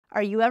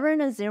Are you ever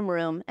in a Zoom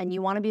room and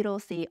you want to be able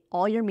to see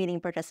all your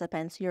meeting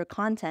participants, your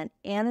content,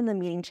 and in the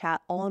meeting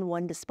chat all in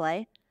one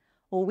display?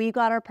 Well, we've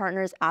got our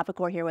partners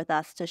AVOCOR here with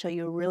us to show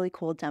you a really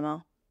cool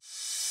demo.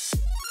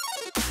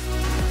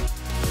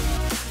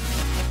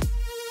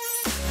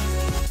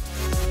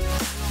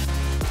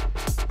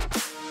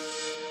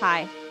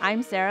 Hi,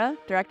 I'm Sarah,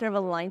 Director of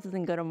Alliances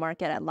and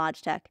Go-to-Market at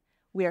Logitech.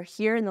 We are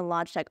here in the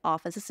Logitech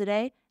offices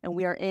today, and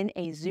we are in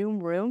a Zoom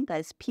room that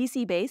is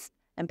PC-based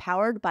and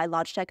powered by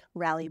Logitech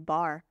Rally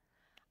Bar.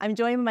 I'm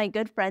joined by my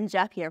good friend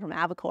Jeff here from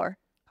AVOCOR.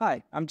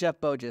 Hi, I'm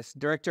Jeff Bogus,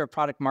 Director of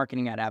Product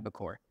Marketing at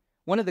AVOCOR.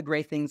 One of the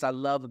great things I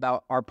love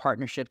about our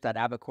partnerships at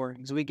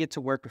AVOCOR is we get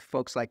to work with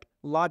folks like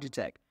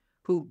Logitech,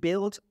 who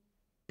build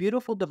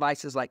beautiful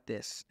devices like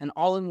this, an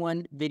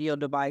all-in-one video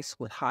device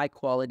with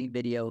high-quality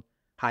video,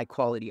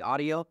 high-quality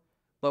audio.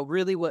 But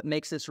really what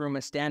makes this room a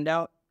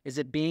standout is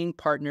it being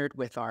partnered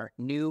with our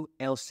new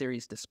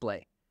L-Series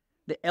display.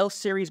 The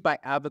L-Series by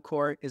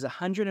AVOCOR is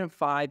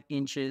 105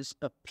 inches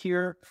of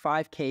pure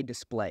 5K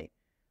display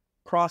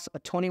across a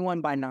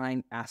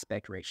 21:9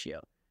 aspect ratio.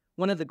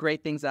 One of the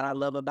great things that I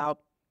love about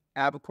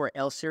AVOCOR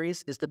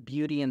L-Series is the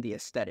beauty and the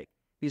aesthetic.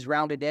 These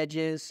rounded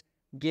edges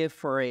give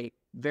for a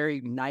very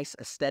nice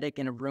aesthetic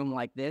in a room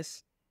like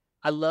this.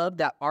 I love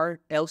that our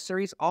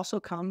L-Series also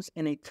comes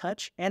in a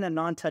touch and a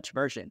non-touch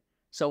version.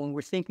 So when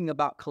we're thinking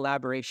about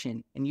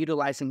collaboration and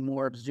utilizing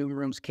more of Zoom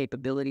Room's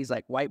capabilities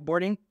like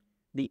whiteboarding,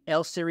 the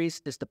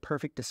L-Series is the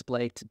perfect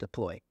display to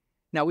deploy.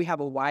 Now we have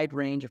a wide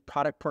range of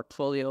product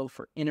portfolio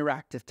for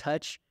interactive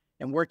touch,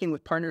 and working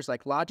with partners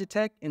like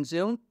Logitech and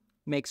Zoom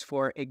makes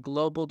for a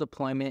global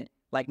deployment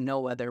like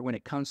no other when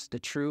it comes to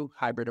true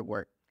hybrid of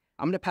work.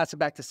 I'm going to pass it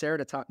back to Sarah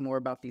to talk more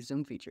about these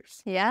Zoom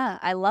features. Yeah,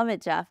 I love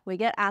it, Jeff. We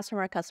get asked from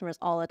our customers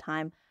all the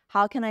time,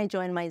 how can I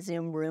join my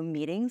Zoom room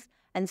meetings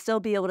and still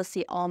be able to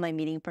see all my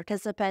meeting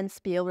participants,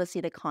 be able to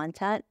see the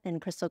content in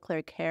crystal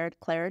clear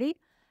clarity?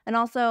 And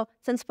also,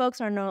 since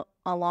folks are no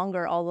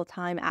longer all the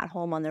time at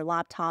home on their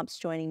laptops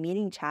joining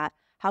meeting chat,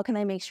 how can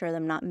I make sure that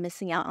I'm not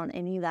missing out on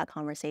any of that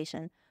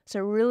conversation?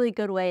 So a really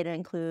good way to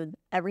include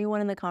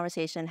everyone in the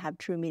conversation, have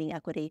true meeting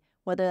equity,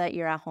 whether that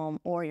you're at home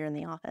or you're in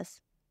the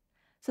office.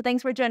 So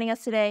thanks for joining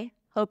us today.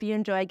 Hope you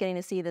enjoyed getting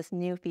to see this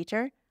new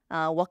feature.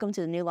 Welcome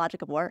to the new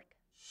logic of work.